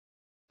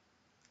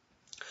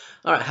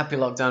Alright, happy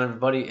lockdown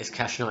everybody, it's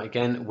Khash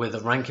again with a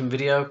ranking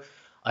video.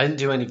 I didn't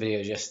do any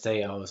videos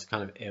yesterday, I was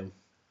kind of ill.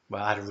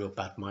 Well, I had a real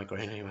bad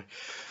migraine anyway.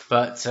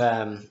 But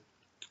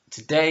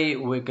today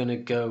we're going to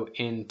go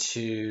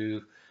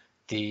into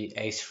the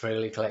Ace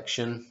Frehley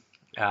collection,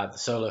 the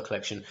solo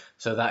collection.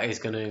 So that is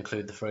going to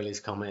include the Frehley's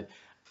Comet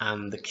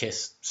and the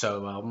Kiss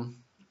solo album.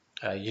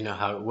 You know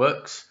how it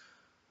works.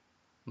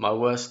 My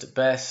worst to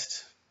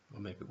best, or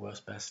maybe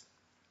worst best.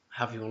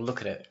 However you want to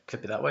look at it,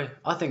 could be that way.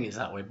 I think it's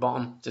that way,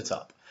 bottom to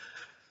top.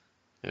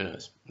 Who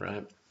knows,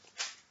 right?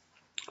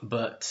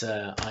 But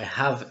I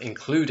have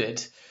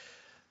included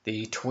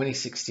the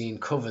 2016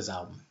 covers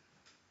album,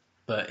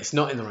 but it's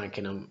not in the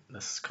ranking.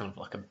 That's kind of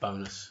like a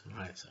bonus,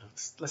 right? So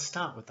let's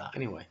start with that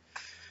anyway.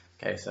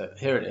 Okay, so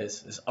here it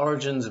is. It's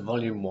Origins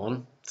Volume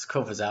 1. It's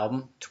covers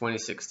album,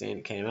 2016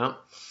 it came out.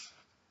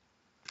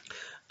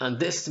 And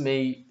this to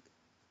me,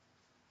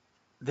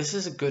 this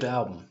is a good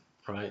album,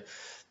 right?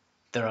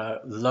 There are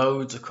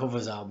loads of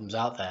covers albums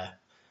out there,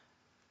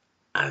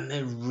 and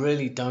they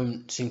really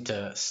don't seem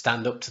to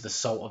stand up to the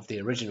salt of the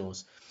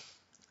originals.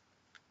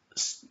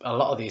 A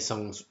lot of these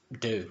songs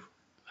do.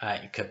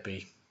 It could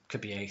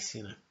be Ace,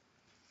 you know.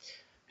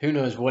 Who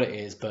knows what it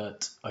is,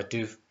 but I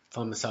do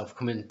find myself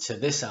coming to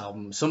this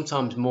album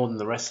sometimes more than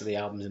the rest of the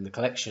albums in the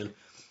collection,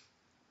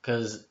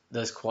 because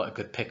there's quite a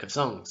good pick of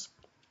songs.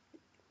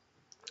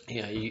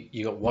 You know,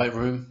 you got White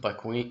Room by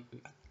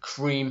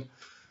Cream,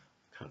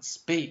 can't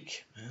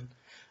speak, man.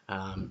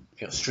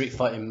 You got Street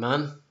Fighting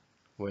Man,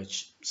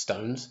 which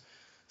Stones,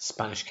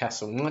 Spanish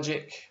Castle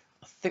Magic.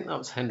 I think that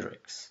was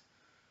Hendrix.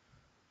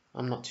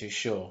 I'm not too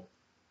sure.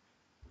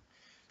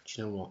 Do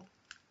you know what?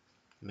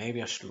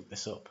 Maybe I should look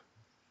this up.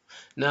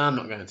 No, I'm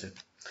not going to.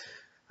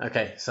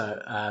 Okay,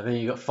 so then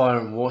you got Fire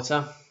and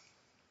Water.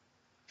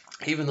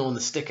 Even though on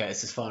the sticker it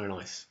says Fire and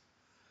Ice.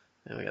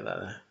 There we get that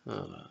there.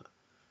 Oh,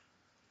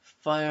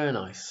 Fire and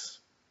Ice.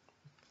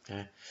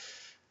 Okay,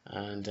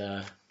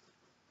 and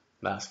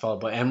that's followed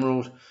by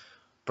Emerald,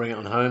 Bring It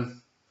On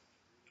Home.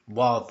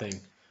 Wild Thing,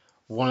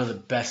 one of the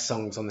best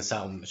songs on this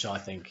album, which I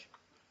think.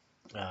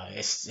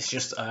 It's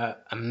just a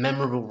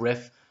memorable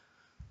riff,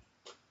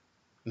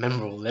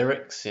 memorable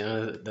lyrics. You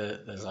know,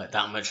 there's like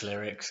that much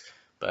lyrics,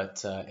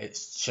 but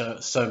it's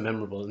so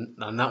memorable.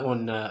 And that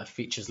one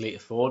features Lita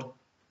Ford,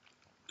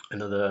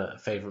 another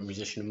favorite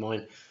musician of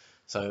mine.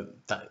 So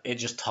that it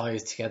just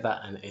ties together,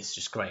 and it's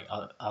just great.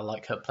 I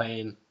like her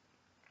playing.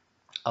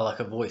 I like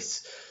her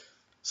voice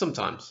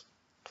sometimes.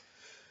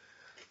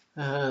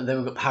 Then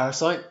we've got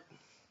Parasite.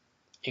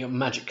 You got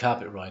Magic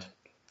Carpet Ride,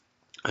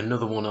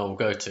 another one I will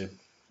go to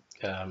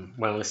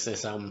when I listen to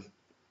this album.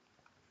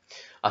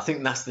 I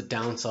think that's the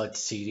downside to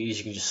CDs,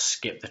 you can just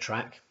skip the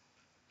track.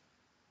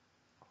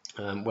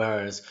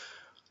 Whereas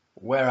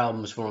where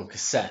albums were on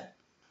cassette,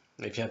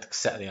 if you had the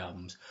cassette of the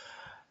albums,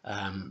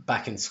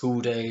 back in school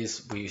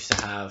days we used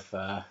to have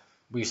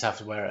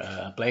to wear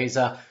a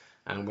blazer,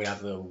 and we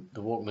have the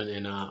Walkman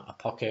in our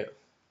pocket,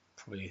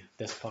 probably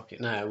this pocket.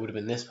 No, it would have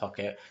been this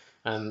pocket.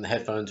 And the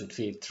headphones would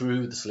feed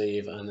through the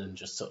sleeve and then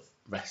just sort of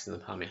rest in the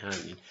palm of your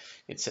hand.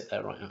 You'd sit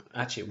there right now.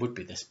 Actually, it would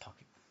be this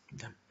pocket.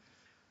 Damn.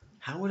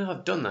 How would I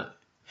have done that?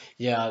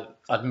 Yeah,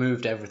 I'd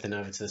moved everything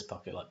over to this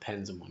pocket, like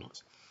pens and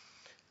whatnot.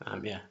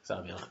 Yeah, so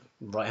I'd be like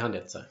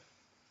right-handed. So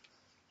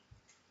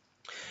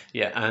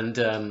yeah,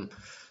 and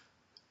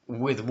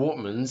with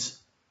Walkmans,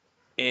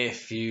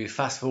 if you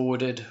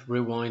fast-forwarded,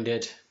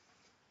 rewinded,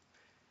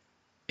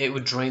 it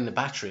would drain the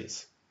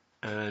batteries.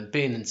 And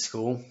being in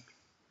school,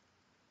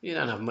 you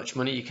don't have much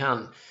money.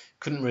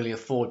 Couldn't really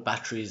afford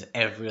batteries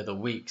every other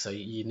week, so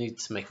you need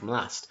to make them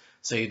last.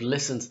 So you'd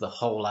listen to the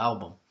whole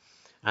album,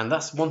 and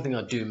that's one thing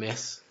I do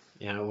miss.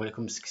 You know, when it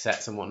comes to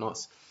cassettes and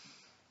whatnot,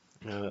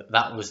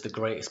 that was the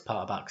greatest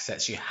part about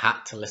cassettes. You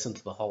had to listen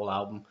to the whole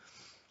album,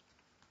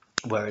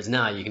 whereas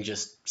now you can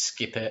just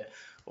skip it,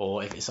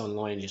 or if it's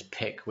online, just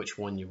pick which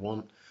one you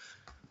want,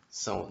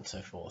 so on and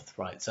so forth.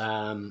 Right.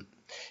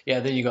 Yeah.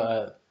 Then you got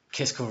a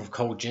Kiss cover of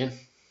Cold Gin.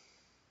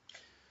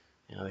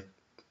 You know,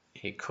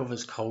 he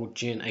covers Cold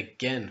Gin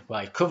again. Well,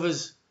 he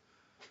covers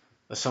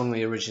the song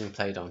they originally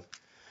played on.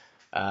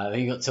 Then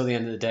you got Till the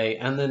End of the Day,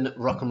 and then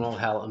Rock and Roll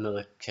Hell,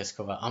 another Kiss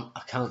cover.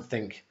 I can't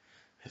think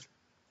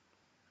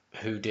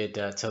who did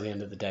Till the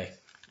End of the Day.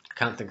 I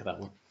can't think of that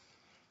one.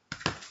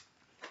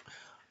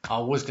 I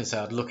was going to say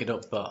I'd look it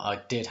up, but I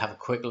did have a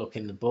quick look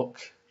in the book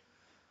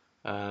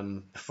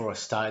before I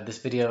started this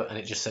video, and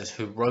it just says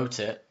who wrote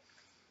it,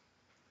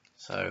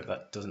 so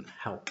that doesn't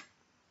help.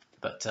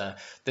 But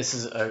this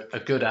is a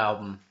good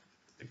album.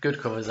 A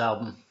good covers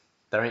album.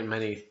 There ain't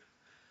many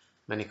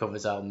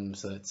covers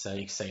albums that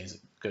you can say is a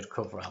good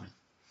cover album,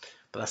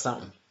 but that's that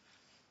one.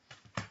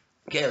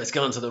 Okay, let's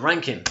go on to the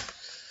ranking.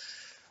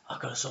 I've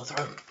got a sore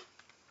throat,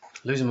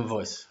 losing my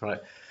voice. Right,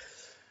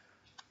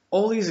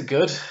 all these are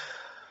good,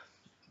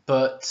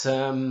 but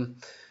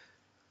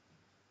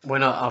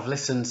when I've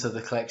listened to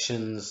the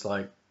collections,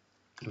 like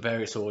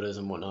various orders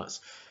and whatnot,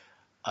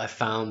 I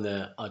found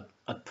that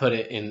I'd put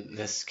it in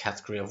this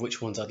category of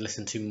which ones I'd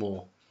listen to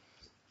more.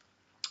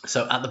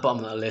 So at the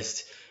bottom of that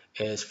list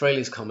is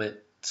Frehley's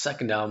Comet,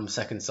 second album,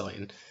 Second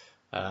Sighting.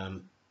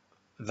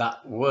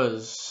 That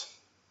was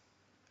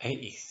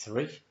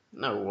 83?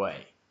 No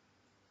way.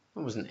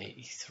 That wasn't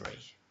 83.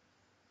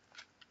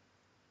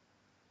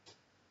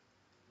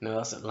 No,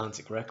 that's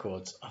Atlantic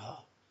Records.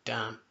 Oh,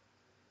 damn.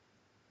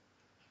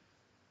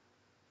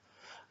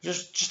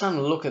 Just having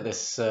a look at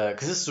this,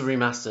 because this is a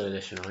remastered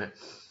edition, right?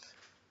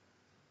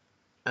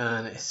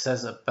 And it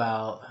says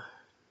about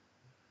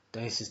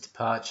Ace's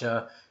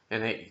departure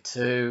in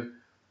 82.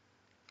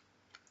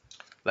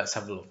 Let's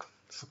have a look.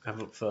 Let's have a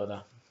look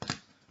further.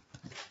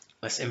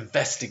 Let's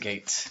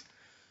investigate.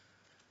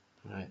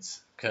 Right,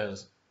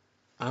 because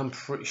I'm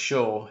pretty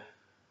sure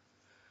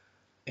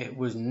it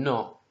was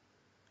not.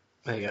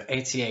 There you go,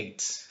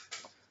 88.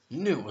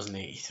 Knew it wasn't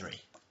 83.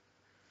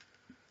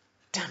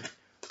 Damn it.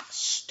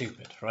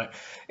 Stupid, right?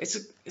 It's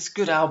a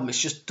good album. It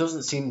just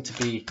doesn't seem to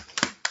be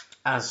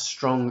as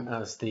strong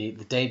as the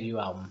debut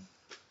album.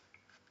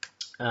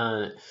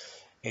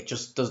 It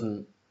just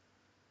doesn't.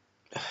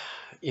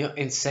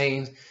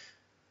 Insane.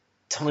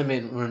 Time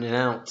ain't running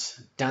out.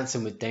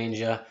 Dancing with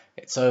Danger.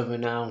 It's over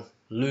now.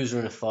 Loser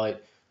in a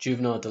fight.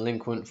 Juvenile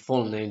Delinquent.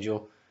 Fallen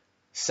Angel.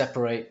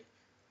 Separate.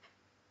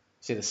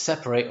 It's either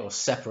Separate or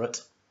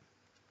Separate.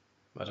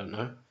 I don't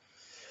know.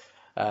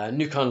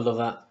 New Kind of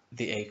Lover.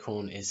 The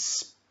Acorn is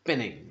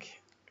spinning.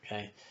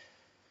 Okay.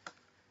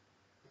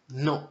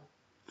 Not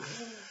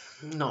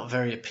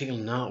very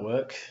appealing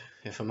artwork,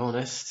 if I'm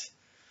honest.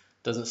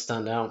 Doesn't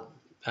stand out,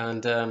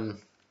 and the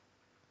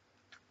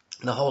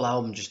whole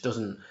album just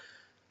doesn't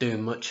do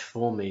much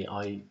for me.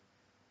 I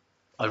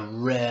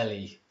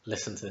rarely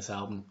listen to this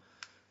album.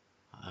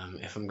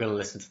 If I'm going to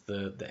listen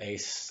to the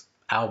Ace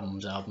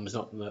albums,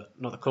 not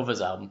the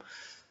covers album,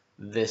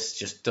 this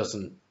just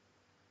doesn't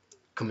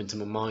come into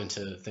my mind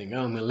to think,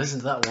 oh, I'm going to listen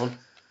to that one,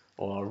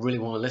 or I really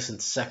want to listen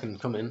to Second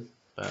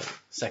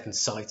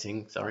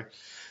Sighting. Sorry,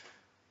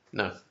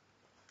 no,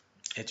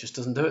 it just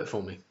doesn't do it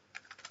for me.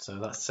 So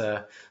that's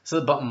the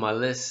bottom of my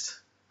list,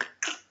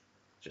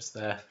 just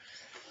there.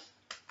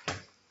 Okay.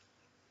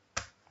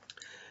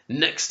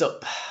 Next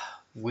up,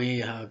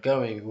 we are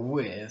going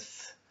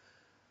with,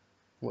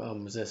 what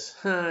album was this?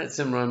 It's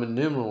in Roman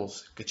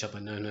numerals. Good job, I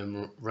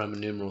know Roman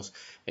numerals.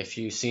 If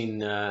you've seen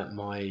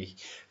my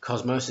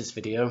Cosmosis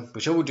video,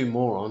 which I will do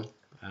more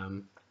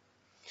on,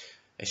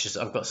 it's just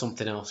I've got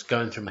something else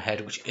going through my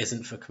head which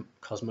isn't for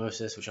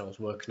Cosmosis, which I was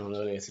working on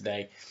earlier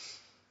today.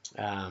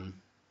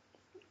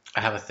 I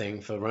have a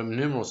thing for Roman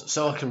numerals,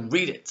 so I can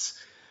read it.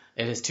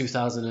 It is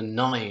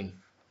 2009.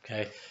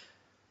 Okay,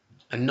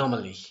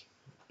 Anomaly.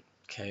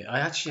 Okay, I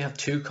actually have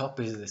 2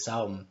 copies of this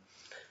album.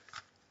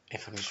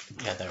 If I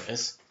can, yeah, there it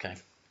is. Okay,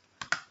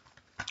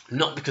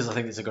 not because I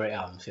think it's a great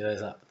album. See,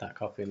 there's that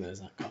copy and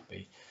there's that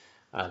copy.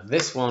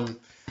 This one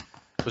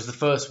was the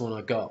first one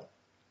I got,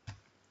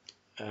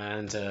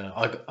 and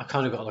I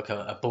kind of got like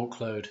a bulk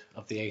load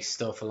of the Ace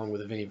stuff along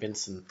with the Vinnie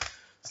Vincent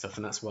stuff,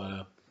 and that's why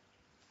I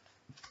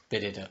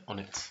bidded on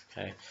it.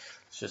 Okay,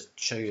 let's just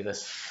show you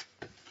this.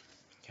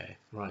 Okay,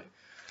 right,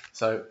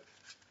 so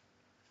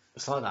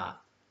it's like that,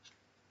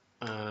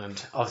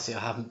 and obviously I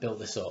haven't built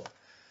this up.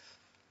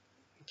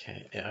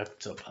 Okay, it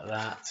opens up like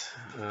that,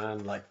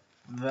 and like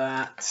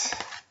that,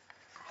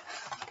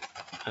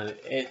 and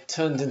it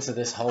turned into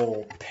this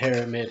whole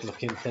pyramid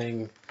looking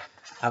thing.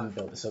 I haven't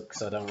built this up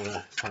because I don't want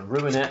to kind of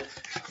ruin it.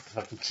 If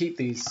I can keep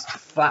these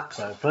flaps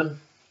open,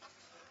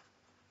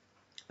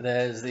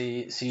 there's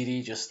the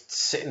CD just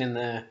sitting in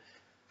there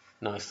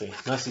nicely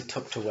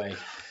tucked away.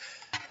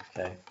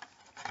 Okay,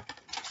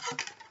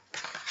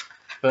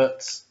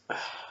 but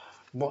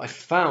what I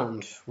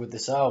found with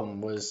this album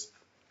was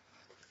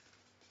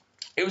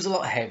it was a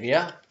lot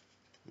heavier.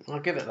 I'll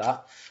give it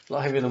that. A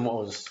lot heavier than what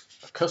I was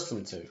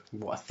accustomed to,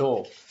 what I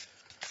thought.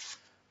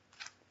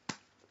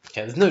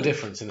 Okay, there's no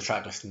difference in the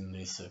track listing in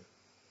these two.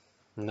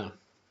 No.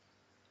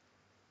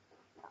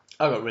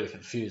 I got really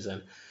confused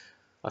then.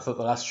 I thought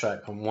the last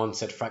track on one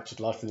said Fractured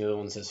Life and the other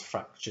one says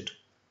Fractured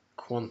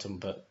Quantum,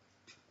 but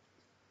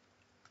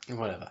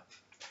whatever.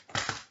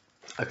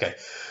 Okay,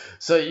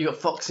 so you got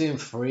Foxy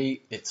and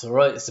Free. It's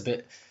alright. It's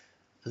a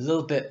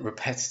little bit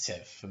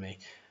repetitive for me.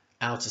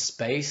 Outer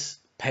Space,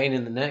 Pain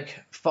in the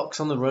Neck, Fox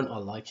on the Run. I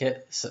like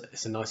it.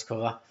 It's a nice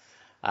cover.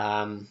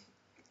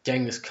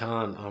 Genghis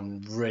Khan,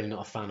 I'm really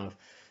not a fan of.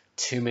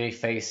 Too Many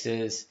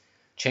Faces,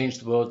 Change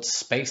the World,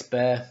 Space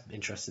Bear,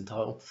 interesting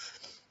title.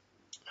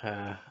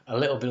 A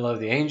Little Below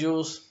the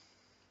Angels,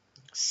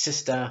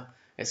 Sister,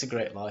 It's a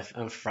Great Life,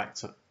 and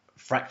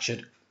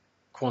Fractured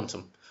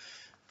Quantum.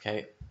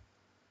 Okay,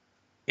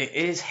 it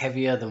is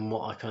heavier than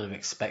what I kind of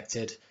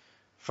expected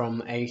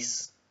from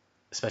Ace,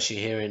 especially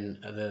hearing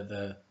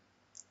the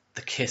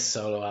Kiss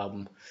solo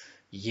album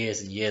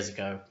years and years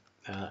ago,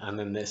 and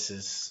then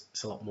it's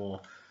a lot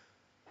more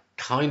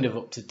kind of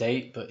up to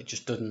date, but it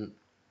just doesn't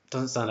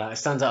stand out. It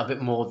stands out a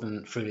bit more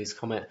than Frehley's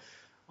Comet.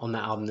 On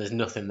that album, there's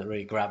nothing that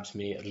really grabs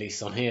me. At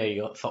least on here,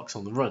 you got Fox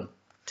on the Run.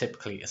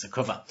 Typically, it's a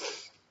cover.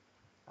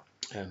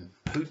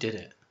 Who did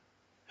it?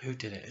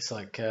 It's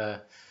like I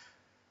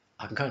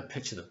can kind of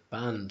picture the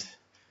band.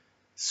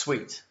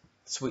 Sweet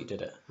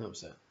did it. That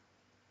was it.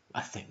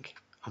 I think.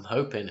 I'm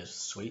hoping it's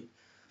Sweet.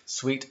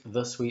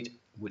 The Sweet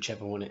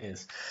whichever one it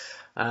is.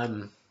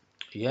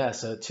 Yeah,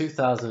 so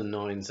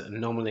 2009's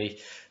Anomaly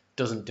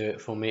doesn't do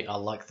it for me. I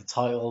like the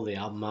title. The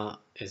album art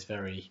is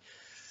very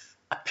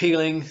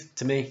appealing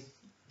to me,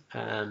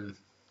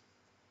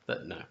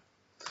 but no.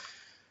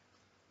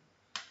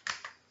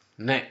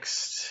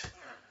 Next,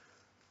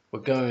 we're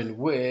going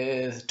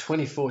with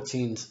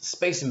 2014's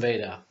Space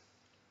Invader.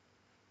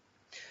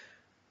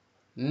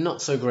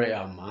 Not so great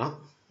album art,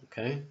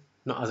 okay?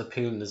 Not as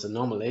appealing as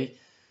Anomaly,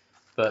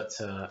 but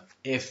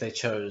if they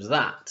chose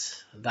that,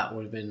 that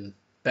would have been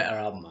better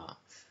album art,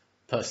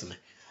 personally.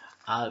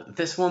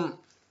 This one,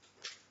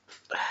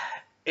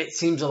 it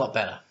seems a lot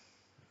better.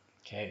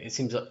 Okay, it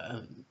seems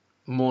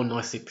more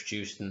nicely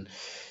produced, and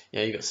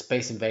you got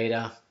Space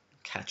Invader,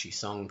 catchy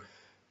song.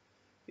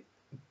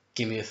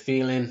 Give Me a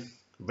Feeling,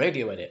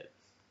 radio edit,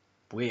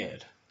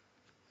 weird.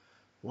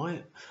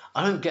 Why?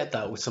 I don't get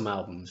that with some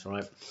albums,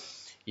 right?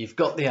 You've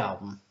got the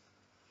album,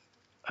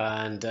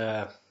 and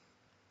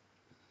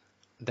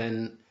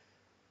then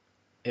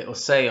it'll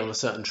say on a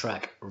certain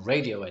track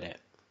radio edit.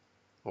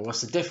 Well,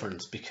 what's the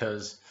difference?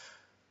 Because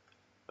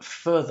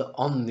further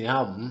on the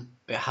album,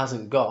 it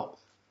hasn't got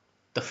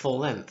the full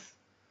length.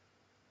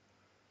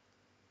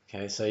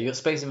 Okay, so you got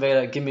Space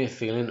Invader, Give Me a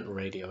Feeling,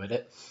 radio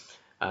edit.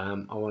 I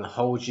Want to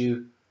Hold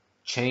You,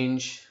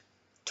 Change,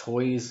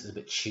 Toys is a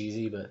bit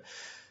cheesy, but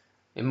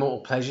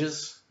Immortal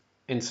Pleasures,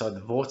 Inside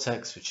the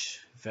Vortex, which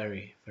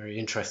very, very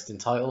interesting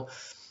title.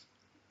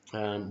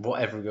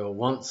 Whatever a Girl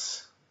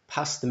Wants,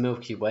 Past the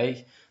Milky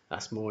Way,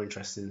 that's more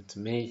interesting to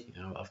me.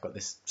 I've got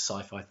this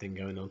sci-fi thing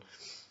going on.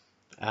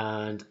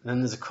 And then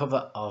there's a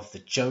cover of The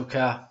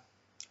Joker,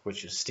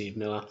 which was Steve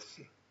Miller.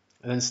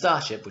 And then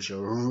Starship, which is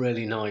a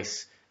really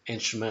nice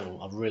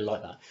instrumental. I really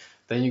like that.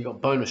 Then you've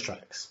got bonus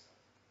tracks.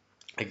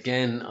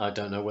 Again, I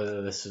don't know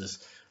whether this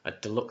is a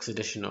deluxe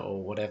edition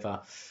or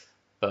whatever,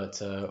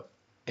 but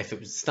if it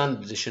was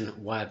standard edition,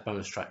 why add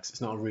bonus tracks?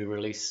 It's not a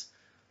re-release.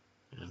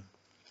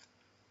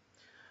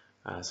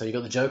 So you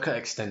got the Joker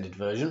extended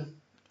version,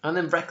 and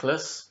then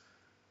Reckless,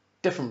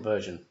 different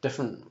version,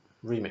 different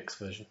remix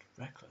version.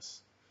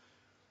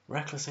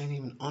 Reckless ain't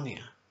even on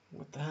here.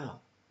 What the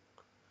hell?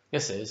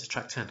 Yes, it is. It's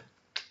track 10.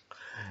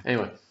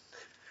 Anyway,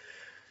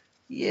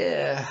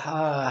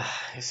 yeah.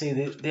 You see,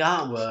 the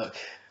artwork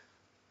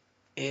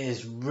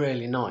is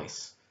really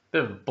nice.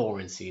 Bit of a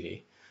boring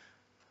CD,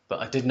 but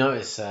I did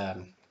notice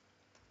there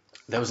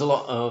was a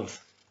lot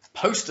of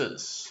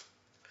posters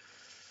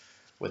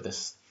with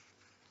this,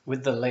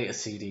 with the later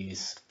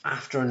CDs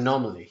after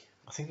Anomaly.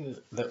 I think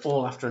they're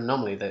all after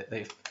Anomaly.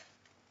 They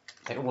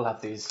all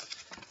have these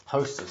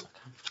posters.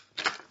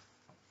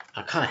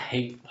 I kind of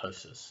hate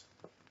posters,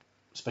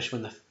 especially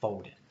when they're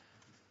folded.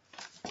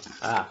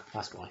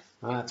 That's why.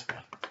 That's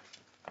why.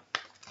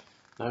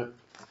 No,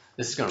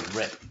 this is gonna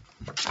rip.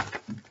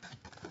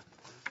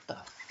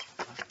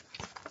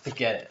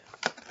 Forget it.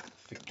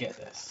 Forget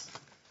this.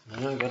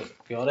 No, got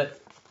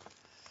it.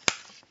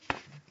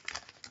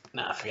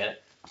 Nah, forget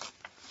it.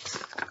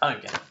 I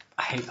don't get it.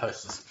 I hate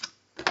posters.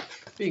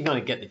 But you can kind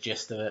of get the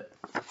gist of it.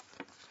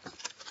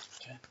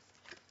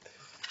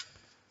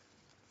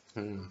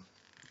 Okay.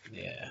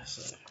 Yeah,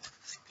 so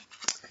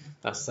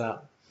that's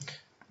that.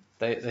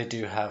 They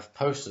do have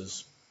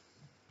posters,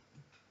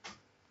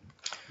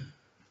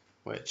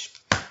 which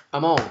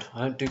I'm old.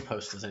 I don't do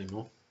posters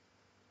anymore.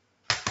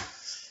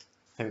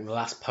 I think the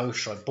last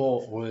poster I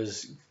bought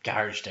was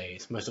Garage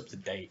Days, most up to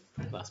date.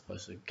 Last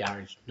poster,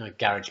 Garage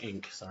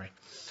Inc. Sorry.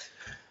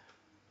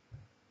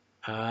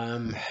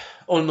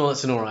 All in all,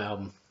 it's an alright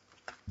album.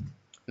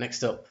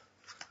 Next up,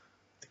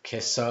 the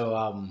Kiss solo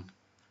album.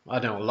 I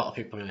know a lot of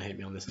people are gonna hate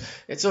me on this.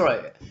 It's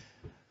alright.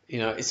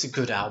 It's a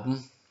good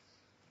album.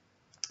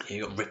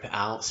 You got Rip It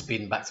Out,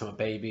 Speeding Back to My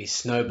Baby,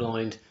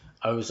 Snowblind,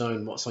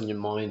 Ozone, What's on Your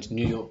Mind,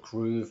 New York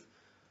Groove,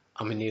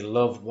 I'm in Need of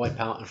Love,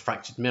 Wipeout, and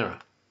Fractured Mirror.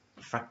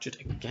 Fractured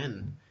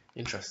again.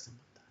 Interesting.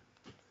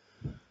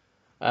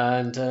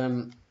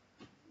 And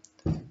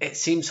it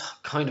seems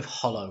kind of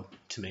hollow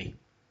to me.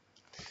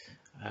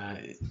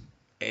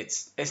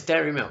 It's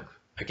Dairy Milk.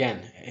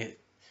 Again, it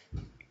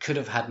could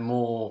have had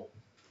more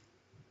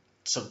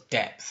sort of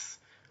depth.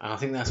 And I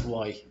think that's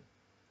why...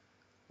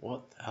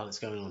 What the hell is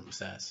going on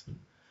upstairs?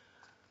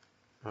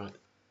 Right,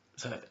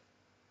 so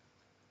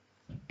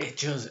it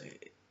just,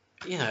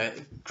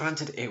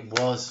 granted it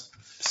was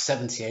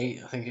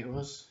 78, I think it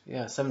was,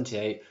 yeah,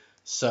 78,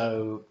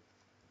 so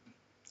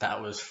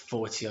that was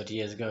 40 odd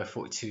years ago,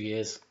 42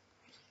 years,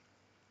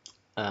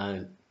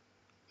 and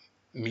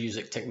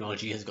music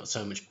technology has got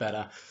so much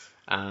better,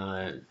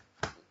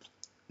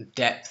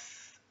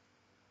 depth,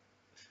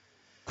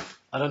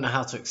 I don't know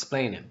how to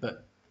explain it,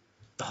 but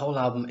the whole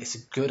album, it's a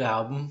good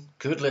album,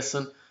 good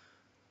listen,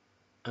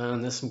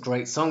 and there's some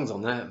great songs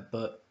on there,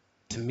 but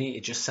to me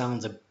it just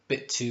sounds a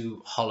bit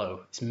too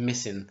hollow. It's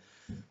missing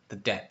the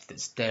depth.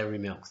 It's Dairy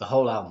Milk, the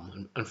whole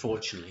album,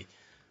 unfortunately,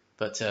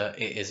 but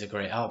it is a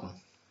great album.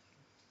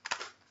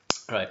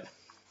 Right,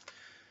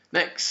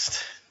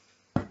 next.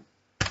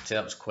 See,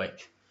 that was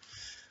quick.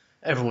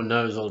 Everyone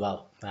knows all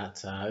about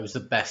that. It was the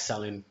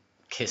best-selling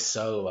Kiss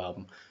solo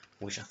album,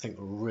 which I think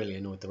really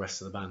annoyed the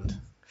rest of the band.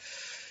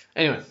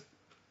 Anyway,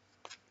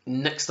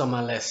 next on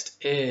my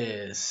list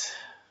is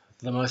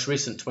the most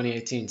recent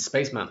 2018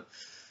 Spaceman.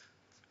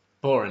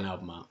 Boring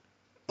album art.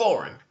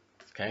 Boring.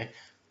 Okay?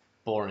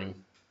 Boring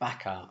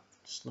back art.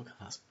 Just look at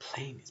that. It's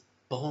plain. It's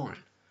boring.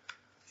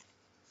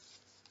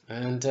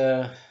 And,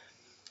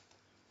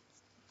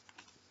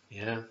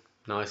 yeah,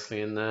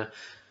 nicely in there.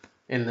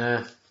 In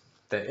there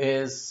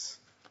is,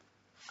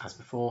 as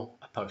before,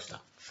 a poster.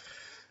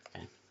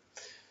 Okay.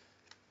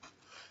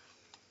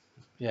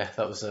 Yeah,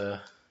 that was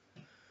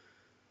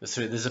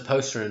there's a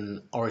poster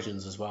in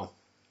Origins as well.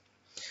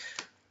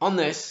 On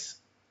this,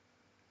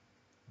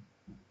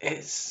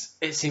 it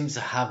seems to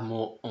have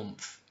more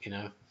oomph, you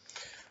know.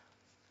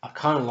 I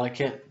kind of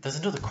like it. There's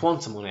another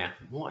Quantum on here.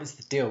 What is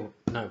the deal?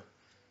 No.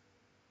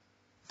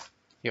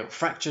 You got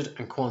Fractured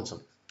and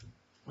Quantum.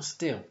 What's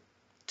the deal?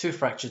 2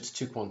 Fractureds,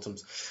 2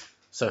 Quantums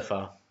so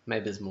far.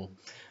 Maybe there's more.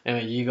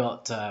 Anyway, you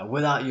got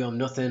Without You I'm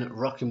Nothing,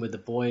 Rocking with the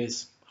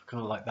Boys. I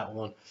kind of like that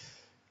one.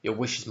 Your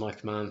Wish Is My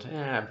Command.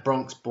 Yeah,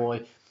 Bronx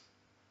Boy.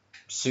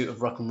 Suit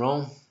of Rock and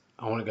Roll.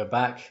 I Want to Go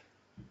Back.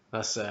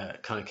 That's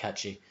kind of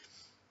catchy.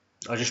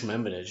 I just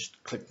remembered it.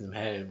 Just clicked in my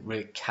head.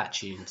 Really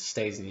catchy and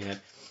stays in your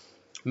head.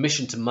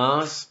 Mission to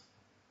Mars.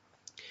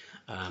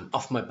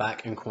 Off My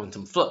Back and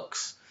Quantum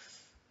Flux.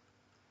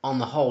 On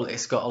the whole,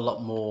 it's got a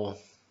lot more.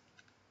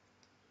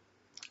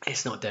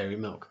 It's not Dairy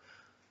Milk.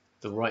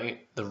 The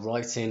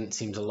writing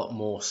seems a lot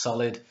more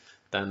solid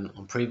than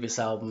on previous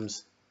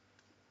albums,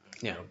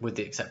 you know, with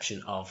the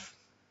exception of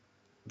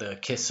the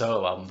Kiss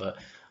solo album. But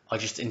I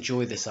just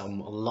enjoy this album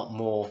a lot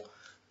more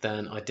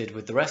than I did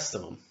with the rest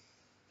of them.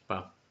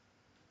 Well,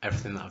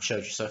 everything that I've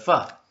showed you so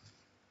far.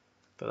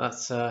 But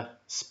that's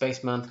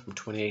Spaceman from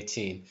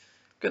 2018.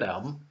 Good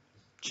album.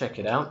 Check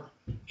it out.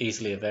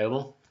 Easily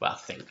available. Well, I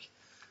think.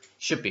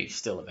 Should be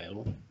still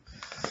available.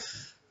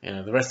 You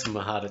know, the rest of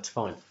them are harder to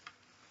find.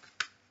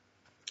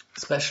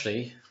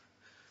 Especially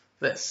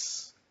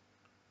this.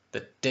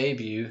 The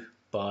debut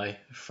by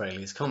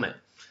Frehley's Comet.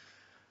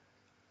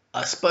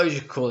 I suppose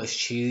you could call this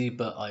cheesy,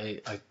 but I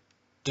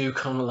do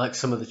kind of like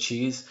some of the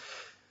cheese.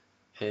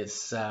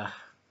 It's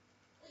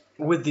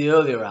with the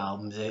earlier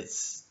albums,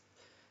 it's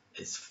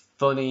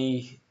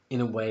funny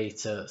in a way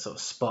to sort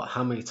of spot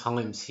how many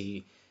times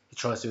he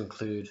tries to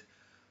include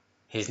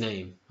his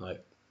name,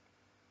 like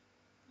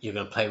you're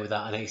gonna play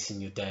without an ace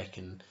in your deck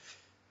and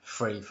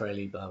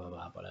Frehley, blah blah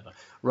blah, whatever.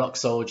 Rock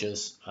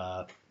Soldiers,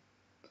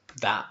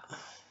 that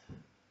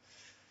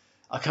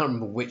I can't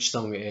remember which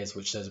song it is,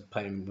 which says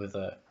playing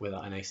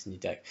without an ace in your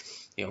deck.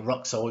 You know,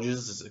 Rock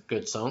Soldiers is a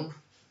good song.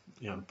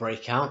 You know,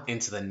 Breakout,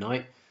 Into the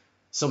Night,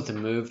 Something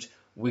Moved,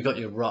 We Got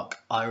Your Rock.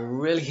 I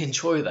really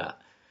enjoy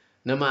that.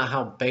 No matter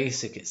how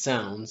basic it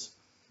sounds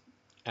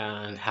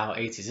and how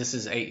 80s. This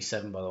is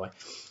 87, by the way.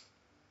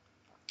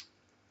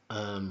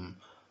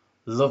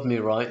 Love Me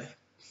Right,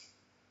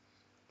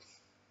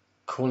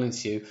 Calling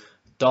to You,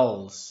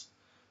 Dolls.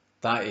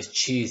 That is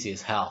cheesy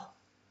as hell.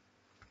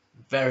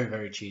 Very,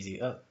 very cheesy.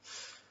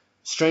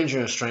 Stranger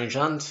in a Strange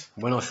Land.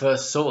 When I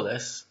first saw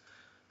this,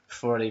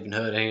 before I'd even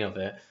heard any of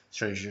it,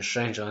 Stranger in a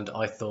Strange Land,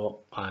 I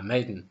thought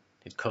Maiden.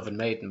 It covered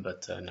Maiden,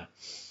 but no.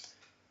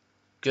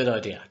 Good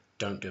idea.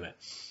 Don't do it.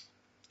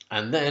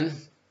 And then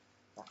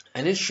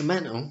an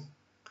instrumental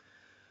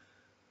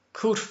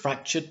called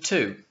Fractured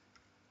 2.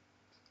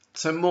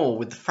 So more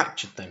with the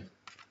Fractured thing.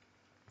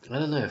 I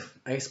don't know.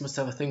 Ace must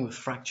have a thing with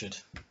Fractured.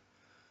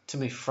 Too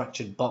many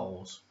fractured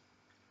bottles.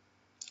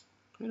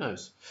 Who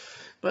knows?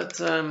 But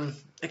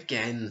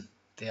again,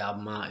 the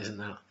album art isn't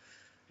that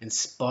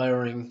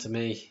inspiring to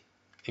me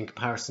in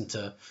comparison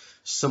to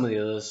some of the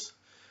others.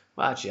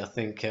 Well, actually, I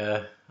think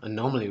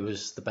Anomaly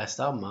was the best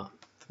album art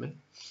for me.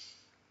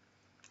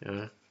 You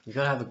know, you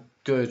gotta have a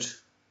good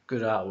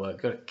artwork. You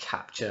gotta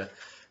capture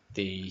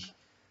the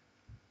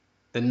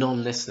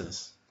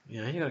non-listeners.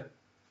 You know, you gotta.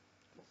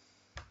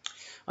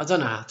 I don't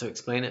know how to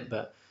explain it,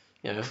 but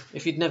you know,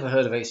 if you'd never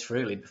heard of Ace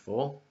Frehley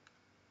before,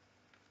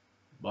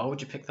 why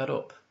would you pick that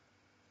up?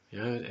 You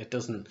know, it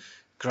doesn't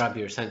grab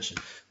your attention.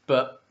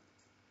 But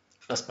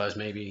I suppose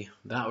maybe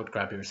that would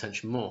grab your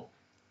attention more.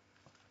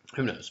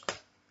 Who knows?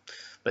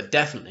 But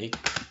definitely,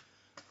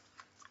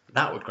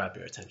 that would grab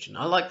your attention.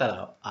 I like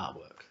that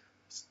artwork.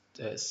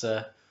 It's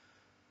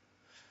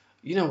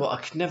you know what?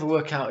 I could never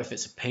work out if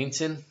it's a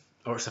painting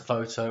or it's a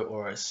photo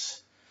or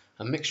it's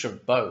a mixture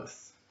of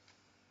both.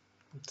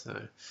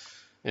 So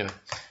anyway,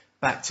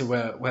 back to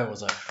where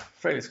was I?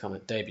 Frehley's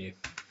Comet debut.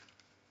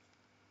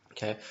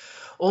 Okay,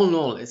 all in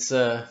all, it's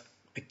again,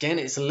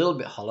 it's a little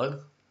bit hollow,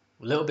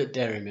 a little bit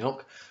Dairy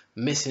Milk,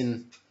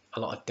 missing a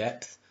lot of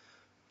depth,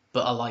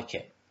 but I like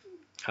it.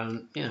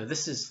 You know,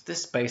 this is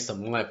based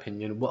on my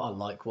opinion, what I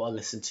like, what I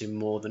listen to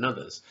more than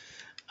others,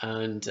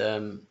 and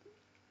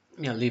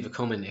you know, leave a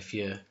comment if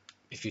you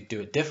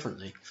do it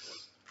differently.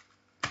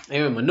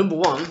 Anyway, my number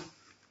one,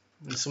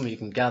 and some of you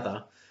can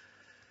gather,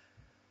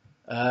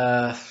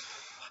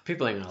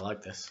 people ain't gonna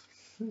like this,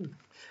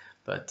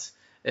 but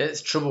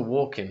it's Trouble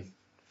Walking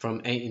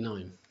from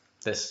 '89.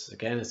 This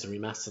again is the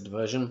remastered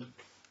version.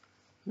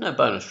 No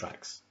bonus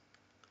tracks.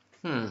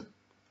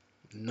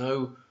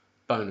 No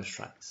bonus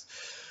tracks.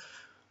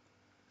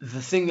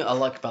 The thing that I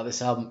like about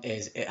this album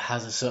is it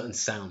has a certain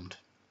sound.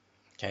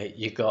 Okay,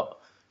 you got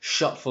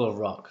Shot Full of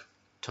Rock,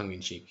 tongue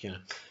in cheek, you know.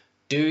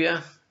 Do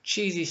Ya?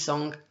 Cheesy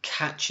song,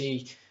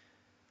 catchy,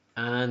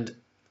 and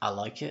I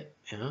like it,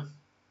 you know.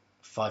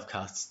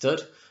 5-card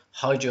stud.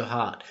 Hide Your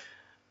Heart.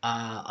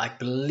 I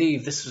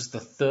believe this was the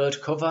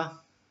third cover.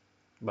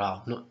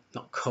 Well,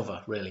 not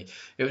cover really.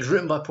 It was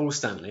written by Paul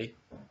Stanley.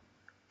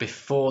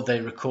 Before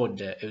they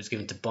recorded it, it was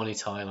given to Bonnie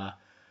Tyler.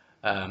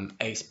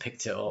 Ace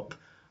picked it up.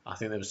 I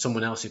think there was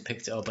someone else who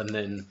picked it up, and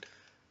then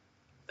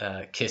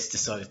Kiss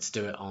decided to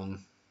do it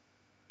on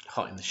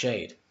Hot in the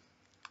Shade.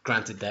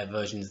 Granted, their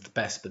version is the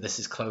best, but this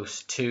is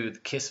close to the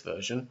Kiss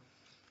version.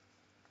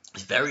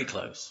 It's very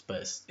close,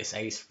 but it's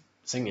Ace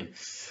singing.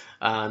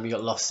 You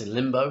got Lost in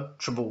Limbo,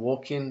 Trouble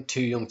Walking,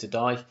 Too Young to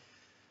Die,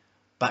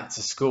 Back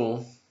to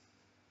School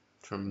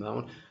from that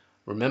one,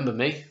 Remember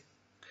Me,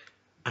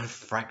 and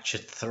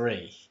Fractured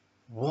 3.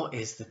 What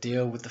is the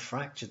deal with the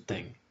Fractured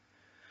thing?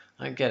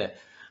 I don't get it.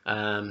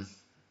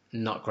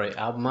 Not great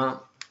album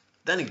art.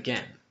 Then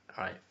again,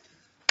 alright,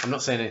 I'm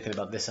not saying anything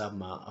about this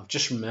album art. I've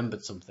just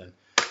remembered something.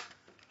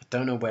 I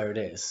don't know where it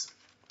is.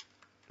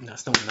 No,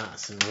 it's not in that.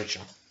 It's an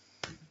original.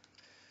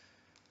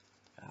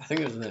 I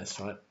think it was in this,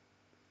 right?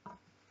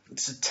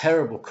 It's a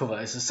terrible cover.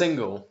 It's a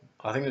single.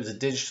 I think it was a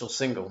digital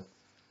single.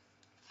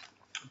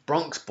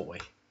 Bronx Boy.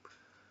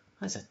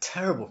 That's a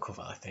terrible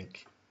cover, I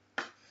think.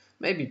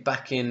 Maybe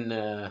back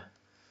in...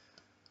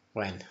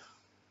 When?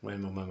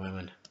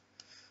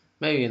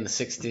 Maybe in the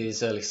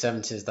 60s, early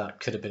 70s, that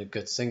could have been a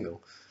good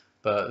single.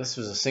 But this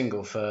was a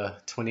single for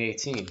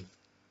 2018.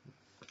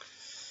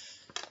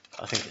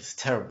 I think it's a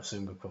terrible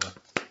single cover.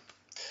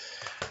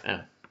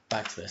 Now,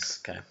 back to this.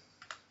 Okay.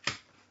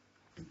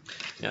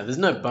 Yeah, there's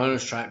no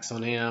bonus tracks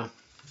on here,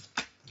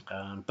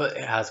 but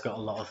it has got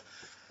a lot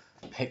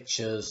of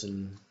pictures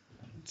and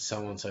so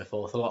on and so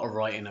forth. A lot of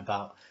writing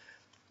about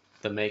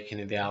the making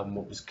of the album,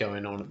 what was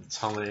going on at the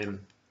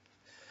time,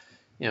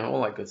 you know,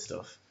 all that good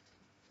stuff.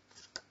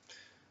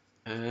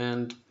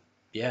 And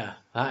yeah,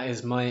 that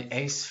is my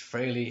Ace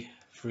Frehley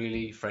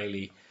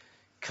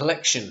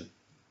collection.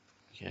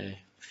 Okay,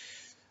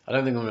 I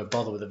don't think I'm going to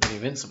bother with the Vinnie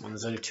Vincent one.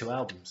 There's only 2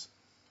 albums.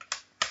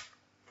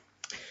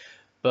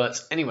 But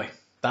anyway,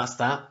 that's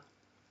that.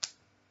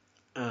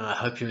 I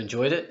hope you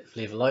enjoyed it.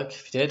 Leave a like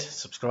if you did.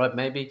 Subscribe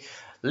maybe.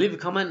 Leave a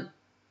comment.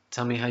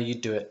 Tell me how you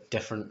do it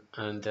different.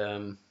 And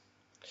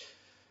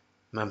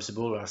Mam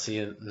Sabula, I'll see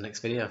you in the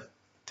next video.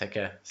 Take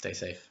care. Stay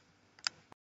safe.